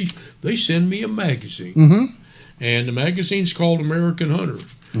month they send me a magazine. And the magazine's called American Hunter.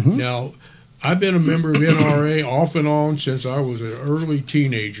 Now, I've been a member of NRA off and on since I was an early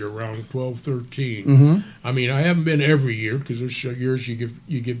teenager, around 12, 13. I mean, I haven't been every year because there's years you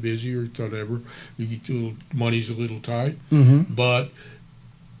get busy or whatever. Money's a little tight. But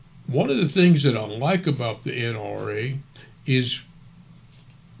one of the things that I like about the NRA is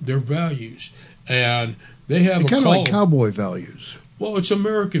their values. And they have kind of like cowboy values. Well, it's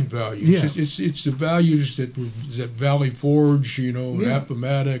American values. Yeah. It's the values that Valley Forge,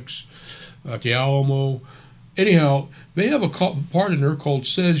 Appomattox, the Alamo. Anyhow, they have a part in there called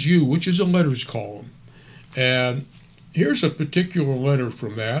Says You, which is a letters column. And here's a particular letter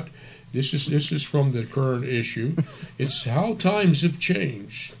from that. This is from the current issue. It's How Times Have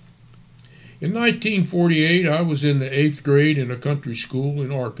Changed. In 1948, I was in the 8th grade in a country school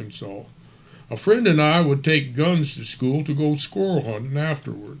in Arkansas. A friend and I would take guns to school to go squirrel hunting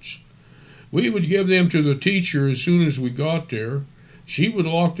afterwards. We would give them to the teacher as soon as we got there. She would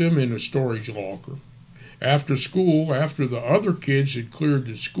lock them in a storage locker. After school, after the other kids had cleared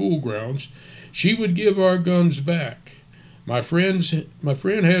the school grounds, she would give our guns back. My friend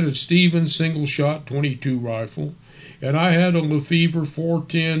had a Stevens single-shot .22 rifle, and I had a Lefevre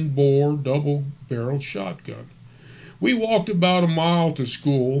 410 bore double-barreled shotgun. We walked about a mile to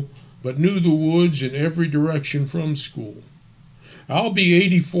school, but knew the woods in every direction from school. I'll be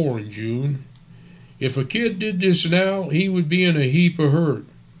 84 in June. If a kid did this now, he would be in a heap of hurt.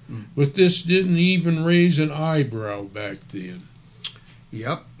 But this didn't even raise an eyebrow back then.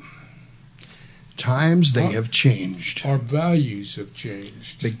 Yep. Times they have changed. Our values have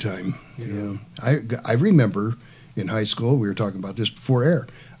changed. Big time. Yeah. I remember in high school, we were talking about this before air.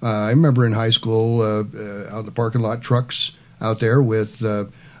 I remember in high school, out in the parking lot, trucks out there with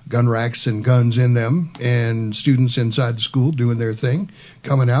gun racks and guns in them, and students inside the school doing their thing,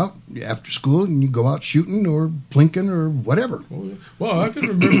 coming out after school, and you go out shooting or plinking or whatever. Well, I can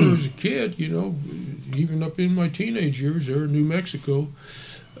remember as a kid, even up in my teenage years there in New Mexico,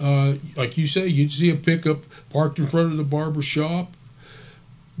 like you say, you'd see a pickup parked in front of the barber shop,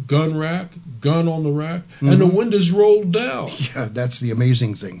 gun rack, gun on the rack, and the windows rolled down. Yeah, that's the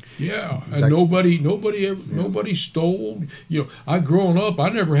amazing thing. Yeah, and nobody stole. I growing up, I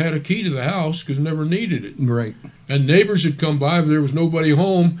never had a key to the house because I never needed it. Right. And neighbors would come by if there was nobody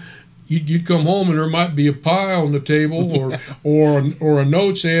home. You'd come home and there might be a pie on the table or a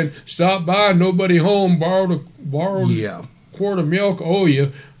note saying, "Stop by, nobody home. Borrowed a quart of milk. Owe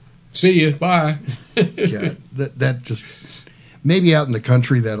you. See you. Bye." Yeah, that just. Maybe out in the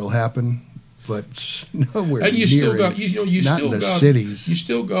country that'll happen, but nowhere and you near still got not in the cities. You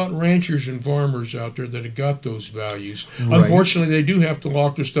still got ranchers and farmers out there that have got those values. Right. Unfortunately, they do have to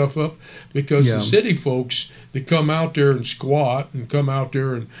lock their stuff up because the city folks that come out there and squat and come out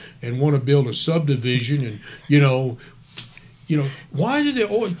there and want to build a subdivision and why do they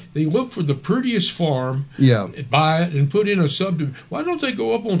always look for the prettiest farm, Yeah. buy it, and put in a subdivision? Why don't they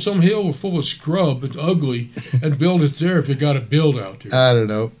go up on some hill full of scrub that's ugly and build it there if they got to build out there? I don't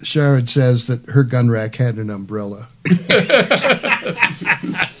know. Sharon says that her gun rack had an umbrella.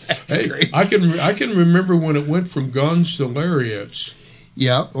 Hey, I can remember when it went from guns to lariats.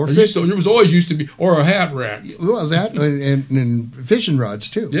 Yeah, or there was always used to be, or a hat rack. Well, that and fishing rods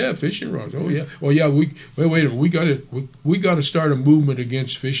too. Yeah, fishing rods. Oh yeah. Well, yeah. Wait a minute. We got to start a movement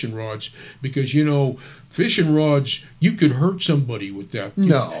against fishing rods because fishing rods, you could hurt somebody with that.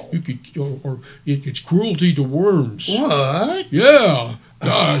 No. You could, or it's cruelty to worms. What? Yeah.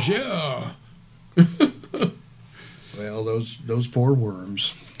 Gosh, yeah. Well, those poor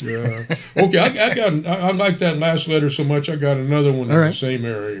worms. Yeah. Okay, I like that last letter so much. I got another one in the same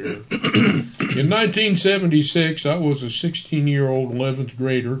area here. In 1976, I was a 16-year-old 11th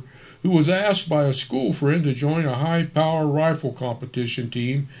grader who was asked by a school friend to join a high-power rifle competition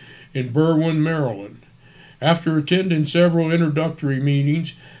team in Berwyn, Maryland. After attending several introductory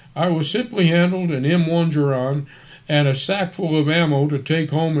meetings, I was simply handed an M1 Garand and a sack full of ammo to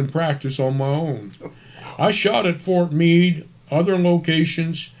take home and practice on my own. I shot at Fort Meade, other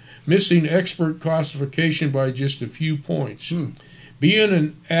locations, missing expert classification by just a few points. Being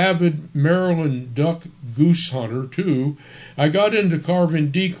an avid Maryland duck goose hunter, too, I got into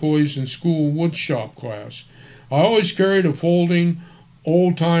carving decoys in school woodshop class. I always carried a folding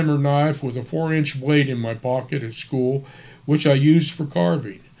old-timer knife with a 4-inch blade in my pocket at school, which I used for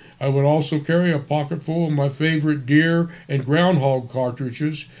carving. I would also carry a pocket full of my favorite deer and groundhog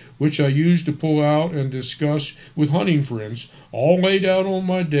cartridges, which I used to pull out and discuss with hunting friends, all laid out on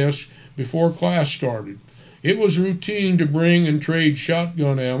my desk before class started. It was routine to bring and trade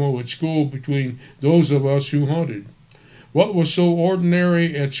shotgun ammo at school between those of us who hunted. What was so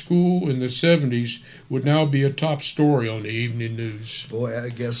ordinary at school in the 70s would now be a top story on the evening news. Boy, I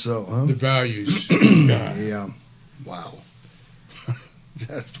guess so, huh? The values. Yeah. Wow.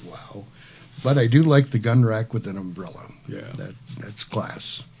 Just wow. But I do like the gun rack with an umbrella. Yeah. That's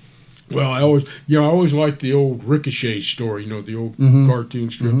class. Well, I always liked the old Ricochet story, the old cartoon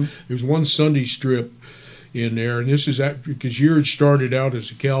strip. There's one Sunday strip in there, and this is because Yeard started out as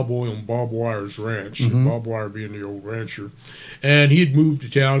a cowboy on Bob Wire's ranch, and Bob Wire being the old rancher. And he had moved to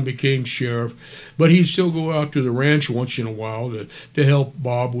town, became sheriff, but he'd still go out to the ranch once in a while to help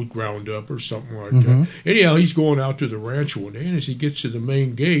Bob with ground up or something like that. Anyhow, he's going out to the ranch one day, and as he gets to the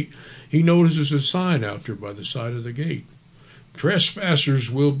main gate, he notices a sign out there by the side of the gate. Trespassers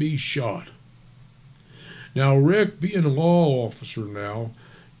will be shot. Now, Rick, being a law officer now,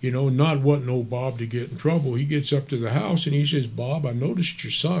 not wanting old Bob to get in trouble, he gets up to the house and he says, Bob, I noticed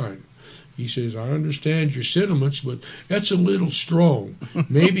your sign. He says, I understand your sentiments, but that's a little strong.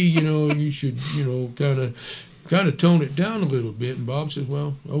 Maybe, you should, kind of tone it down a little bit. And Bob says,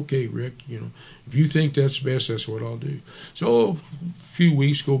 well, okay, Rick, if you think that's best, that's what I'll do. So a few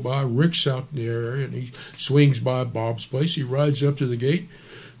weeks go by, Rick's out in the area, and he swings by Bob's place. He rides up to the gate.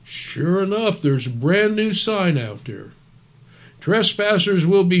 Sure enough, there's a brand new sign out there. Trespassers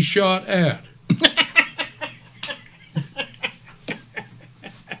will be shot at.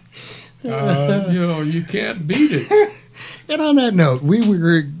 You can't beat it. And on that note, we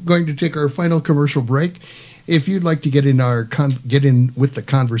were going to take our final commercial break. If you'd like to get in with the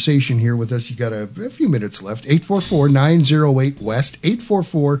conversation here with us, you got a few minutes left. 844-908-WEST,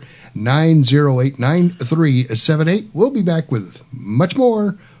 844-908-9378. We'll be back with much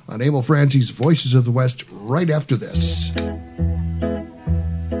more on Emil Franzi's Voices of the West right after this.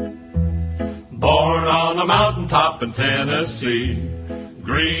 Born on a mountaintop in Tennessee,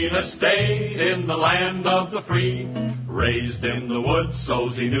 green estate in the land of the free, raised in the woods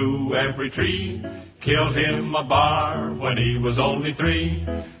so's he knew every tree, killed him a bar when he was only 3.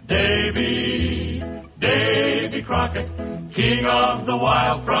 Davy Crockett, king of the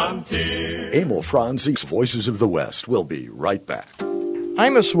wild frontier. Emil Franzi's Voices of the West will be right back.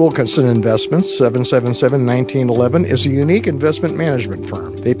 Imus Wilkinson Investments, 777-1911, is a unique investment management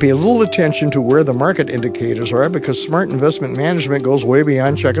firm. They pay little attention to where the market indicators are because smart investment management goes way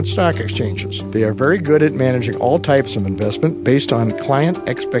beyond checkered stock exchanges. They are very good at managing all types of investment based on client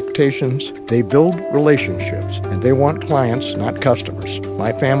expectations. They build relationships, and they want clients, not customers.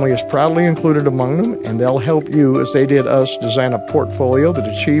 My family is proudly included among them, and they'll help you, as they did us, design a portfolio that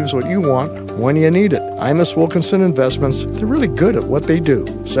achieves what you want when you need it. Imus Wilkinson Investments, they're really good at what they do.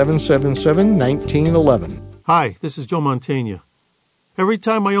 777-1911. Hi, this is Joe Mantegna. Every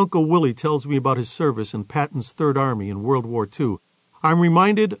time my Uncle Willie tells me about his service in Patton's Third Army in World War II, I'm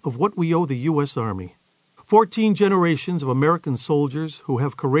reminded of what we owe the U.S. Army. 14 generations of American soldiers who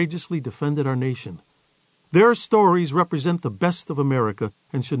have courageously defended our nation. Their stories represent the best of America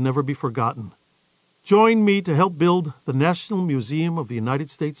and should never be forgotten. Join me to help build the National Museum of the United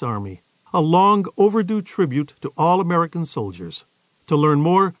States Army, a long overdue tribute to all American soldiers. To learn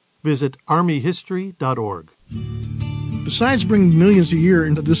more, visit armyhistory.org. Besides bringing millions a year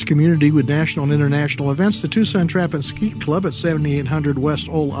into this community with national and international events, the Tucson Trap and Skeet Club at 7800 West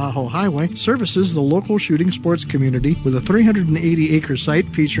Old Ajo Highway services the local shooting sports community with a 380-acre site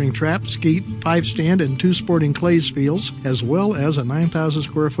featuring trap, skeet, 5-stand, and 2 sporting clays fields, as well as a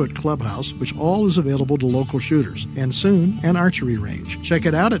 9,000-square-foot clubhouse, which all is available to local shooters, and soon an archery range. Check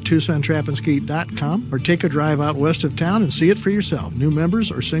it out at TucsonTrapandSkeet.com or take a drive out west of town and see it for yourself. New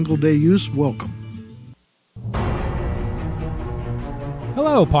members or single-day use, welcome.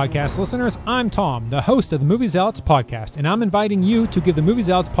 Hello, podcast listeners. I'm Tom, the host of the Movie Zealots podcast, and I'm inviting you to give the Movie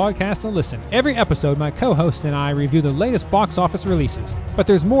Zealots podcast a listen. Every episode, my co-hosts and I review the latest box office releases, but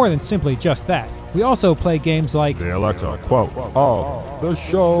there's more than simply just that. We also play games like the Alexa quote of the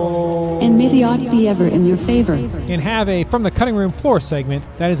show, and may the odds be ever in your favor, and have a From the Cutting Room Floor segment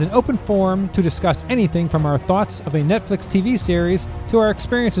that is an open forum to discuss anything from our thoughts of a Netflix TV series to our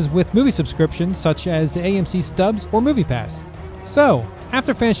experiences with movie subscriptions such as the AMC Stubs or MoviePass. So,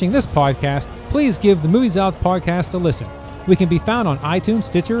 after finishing this podcast, please give the Movie Zealots podcast a listen. We can be found on iTunes,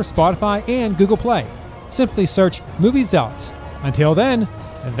 Stitcher, Spotify, and Google Play. Simply search Movie Zealots. Until then,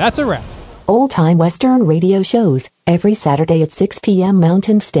 that's a wrap. Old-time Western radio shows, every Saturday at 6 p.m.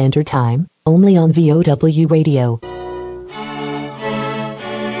 Mountain Standard Time, only on VOW Radio.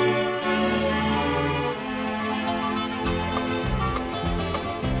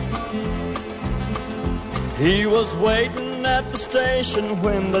 He was waiting at the station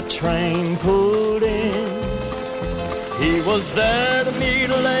when the train pulled in. He was there to meet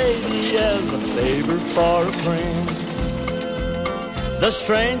a lady as a favor for a friend. The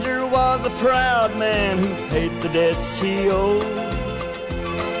stranger was a proud man who paid the debts he owed,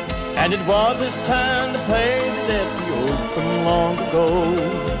 and it was his time to pay the debt he owed from long ago.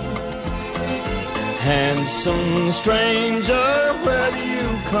 Handsome stranger, where do you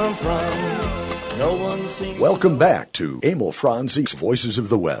come from? No one seems. Welcome back to Emil Franzi's Voices of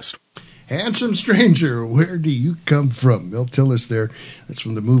the West. Handsome stranger, where do you come from? They'll tell us there. That's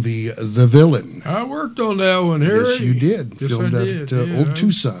from the movie The Villain. I worked on that one, Harry. Yes, you did. Yes, Filmed I at did. Old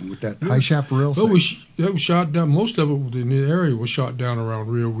Tucson with that High Chaparral That thing. was shot down. Most of it in the area was shot down around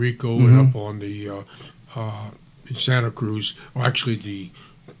Rio Rico and up on the in Santa Cruz. Well, actually, the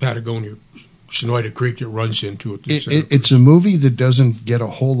Patagonia Sonoyta Creek that runs into it. It's a movie that doesn't get a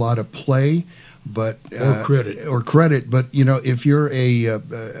whole lot of play, but or credit. But you know, if you're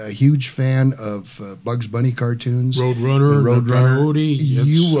a huge fan of Bugs Bunny cartoons, Roadrunner,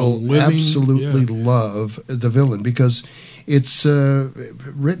 you will absolutely love The Villain, because it's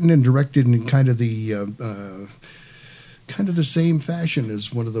written and directed in kind of the same fashion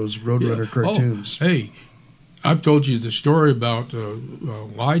as one of those Roadrunner cartoons. Oh, hey, I've told you the story about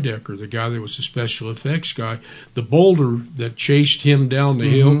Lydecker, the guy that was the special effects guy. The boulder that chased him down the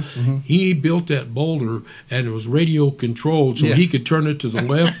hill, he built that boulder, and it was radio controlled, so he could turn it to the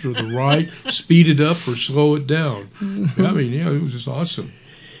left or the right, speed it up or slow it down. I mean, it was just awesome.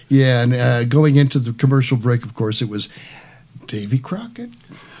 Yeah, and going into the commercial break, of course, it was Davy Crockett.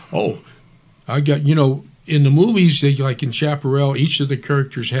 Oh, I got, in the movies, they, like in Chaparral, each of the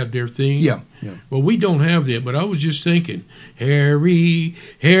characters had their theme. Yeah. Well, we don't have that, but I was just thinking, Harry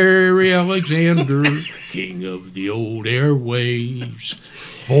Alexander, king of the old airwaves,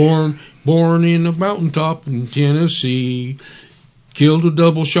 born in a mountaintop in Tennessee, killed a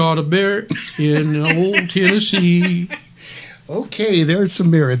double shot of bear in old Tennessee. Okay, there's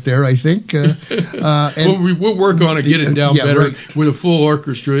some merit there, I think. And we'll work on it, get it down better. Right. With a full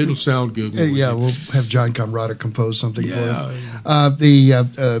orchestra, it'll sound good. We'll have John Camrata compose something for us.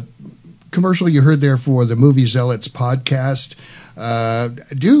 The commercial you heard there for the Movie Zealots podcast,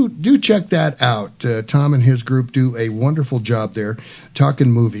 do check that out. Tom and his group do a wonderful job there talking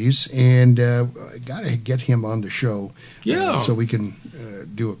movies, and got to get him on the show so we can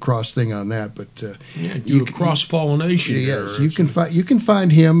do a cross thing on that. But do a cross pollination. Yes, you can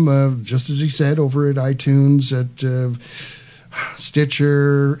find him just as he said over at iTunes, at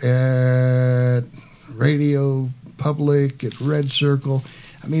Stitcher, at Radio Public, at Red Circle.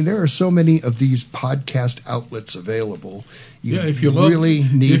 I mean, there are so many of these podcast outlets available. If you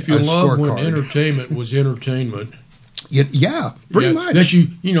love when entertainment was entertainment. Pretty much.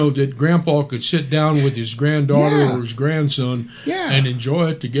 That Grandpa could sit down with his granddaughter or his grandson and enjoy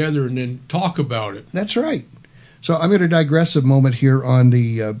it together and then talk about it. That's right. So I'm going to digress a moment here on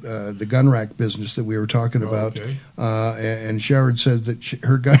the gun rack business that we were talking about. Okay. And Sherrod said that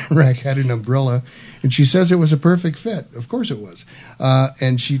her gun rack had an umbrella, and she says it was a perfect fit. Of course it was.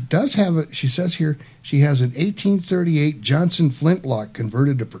 And she does have it. She says here she has an 1838 Johnson flintlock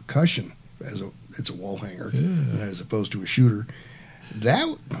converted to percussion. It's a wall hanger as opposed to a shooter.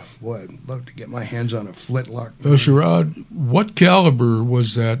 Boy, I'd love to get my hands on a flintlock. Sherrod, what caliber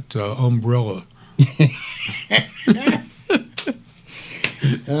was that umbrella?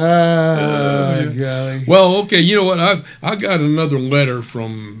 Golly. Well, okay, you know what? I got another letter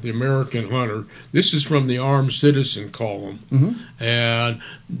from the American Hunter. This is from the Armed Citizen column. Mm-hmm. And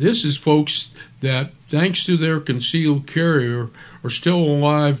this is folks that, thanks to their concealed carrier, are still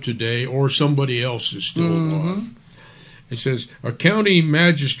alive today, or somebody else is still alive. It says, a county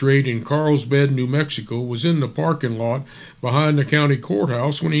magistrate in Carlsbad, New Mexico, was in the parking lot behind the county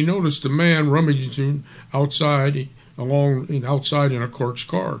courthouse when he noticed a man rummaging outside in a clerk's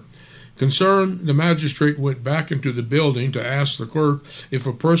car. Concerned, the magistrate went back into the building to ask the clerk if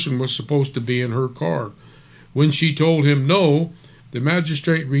a person was supposed to be in her car. When she told him no, the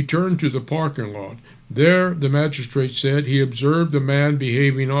magistrate returned to the parking lot. There, the magistrate said, he observed the man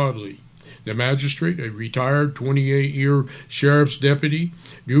behaving oddly. The magistrate, a retired 28-year sheriff's deputy,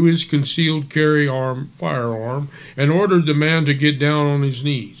 drew his concealed carry firearm and ordered the man to get down on his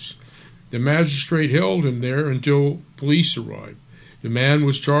knees. The magistrate held him there until police arrived. The man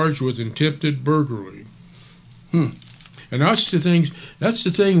was charged with attempted burglary. And that's the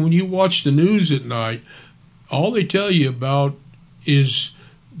thing when you watch the news at night, all they tell you about is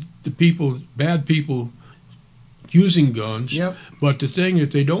bad people using guns. Yep. But the thing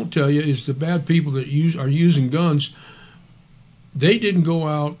that they don't tell you is the bad people that are using guns, they didn't go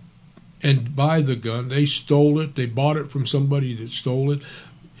out and buy the gun. They stole it. They bought it from somebody that stole it.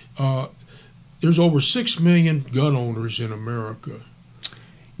 There's over 6 million gun owners in America.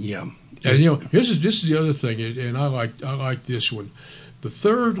 Yeah. And this is the other thing, and I like this one. The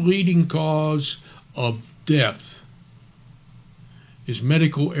third leading cause of death is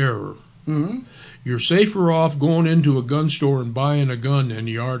medical error. Mm-hmm. You're safer off going into a gun store and buying a gun than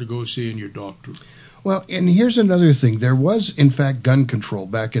you are to go seeing your doctor. Well, and here's another thing. There was, in fact, gun control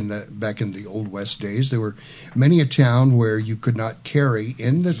back in the Old West days. There were many a town where you could not carry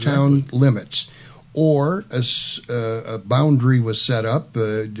in the town limits, or a boundary was set up.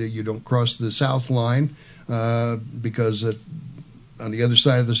 You don't cross the south line because on the other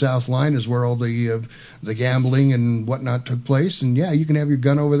side of the south line is where all the gambling and whatnot took place. And yeah, you can have your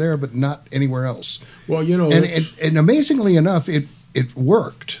gun over there, but not anywhere else. Well, and amazingly enough, it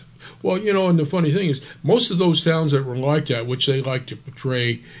worked. Well, and the funny thing is, most of those towns that were like that, which they like to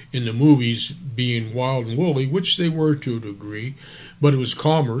portray in the movies being wild and woolly, which they were to a degree, but it was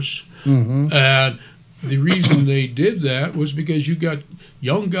commerce. Mm-hmm. And the reason they did that was because you got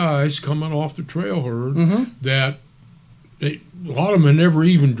young guys coming off the trail herd that a lot of them had never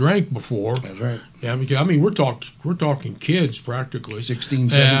even drank before. That's right. Yeah, I mean, we're talking kids practically.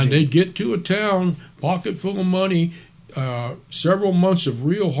 16, 17. And they'd get to a town, pocket full of money, several months of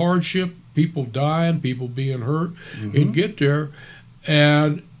real hardship, people dying, people being hurt, and get there.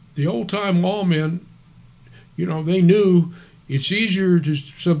 And the old-time lawmen, they knew it's easier to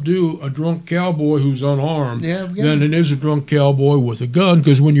subdue a drunk cowboy who's unarmed than it is a drunk cowboy with a gun,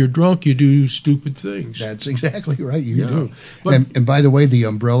 because when you're drunk, you do stupid things. That's exactly right. You do. But, and by the way, the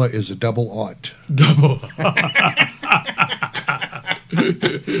umbrella is a double aught. Double.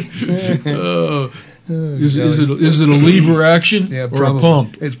 Is it a lever action or a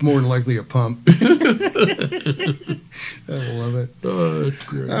pump? It's more than likely a pump. I love it. Oh, that's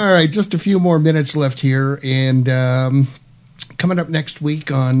great. All right, just a few more minutes left here, and coming up next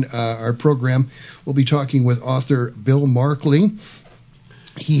week on our program, we'll be talking with author Bill Markley.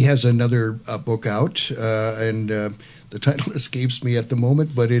 He has another book out, and the title escapes me at the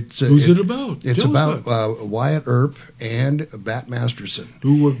moment, but it's... Who's it about? It's about Wyatt Earp and Bat Masterson.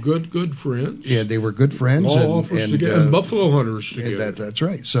 Who were good friends. Yeah, they were good friends. Law officers together, and buffalo hunters together. That's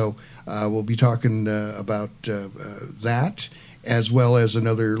right. So we'll be talking about that, as well as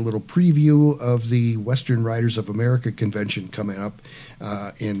another little preview of the Western Writers of America convention coming up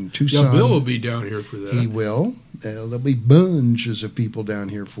in Tucson. Yeah, Bill will be down here for that. He will. There'll be bunches of people down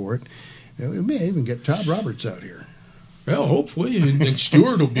here for it. We may even get Todd Roberts out here. Well, hopefully. And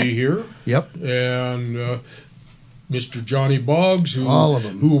Stewart will be here. Yep. And Mr. Johnny Boggs, all of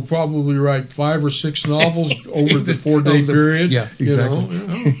them, who will probably write 5 or 6 novels over the 4-day period. Yeah, exactly.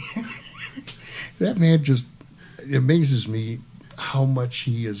 That man just amazes me how much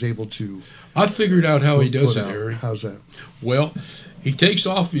he is able to. I figured out how he does it, Harry. How's that? Well, He takes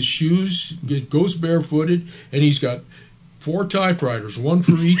off his shoes, goes barefooted, and he's got 4 typewriters, one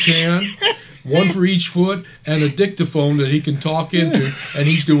for each hand, one for each foot, and a dictaphone that he can talk into, and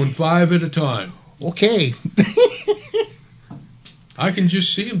he's doing 5 at a time. Okay. I can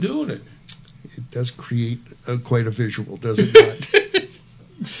just see him doing it. It does create quite a visual, does it not?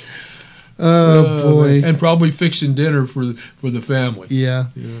 Oh, boy. And probably fixing dinner for the family. Yeah.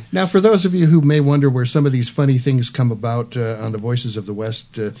 Now, for those of you who may wonder where some of these funny things come about on the Voices of the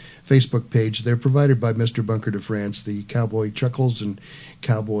West Facebook page, they're provided by Mr. Bunker de France, the cowboy chuckles and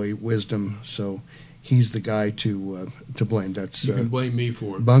cowboy wisdom. So he's the guy to blame. That's you can blame me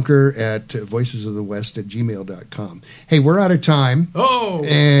for it. Bunker at voicesofthewest@gmail.com. Hey, we're out of time. Oh!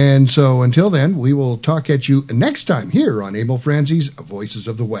 And so until then, we will talk at you next time here on Emil Franzi's Voices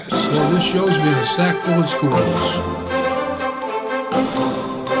of the West. Well, this show's been a sack full of squirrels.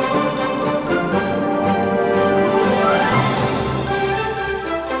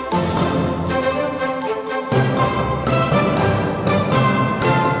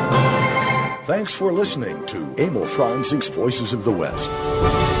 Thanks for listening to Emil Franzi's Voices of the West.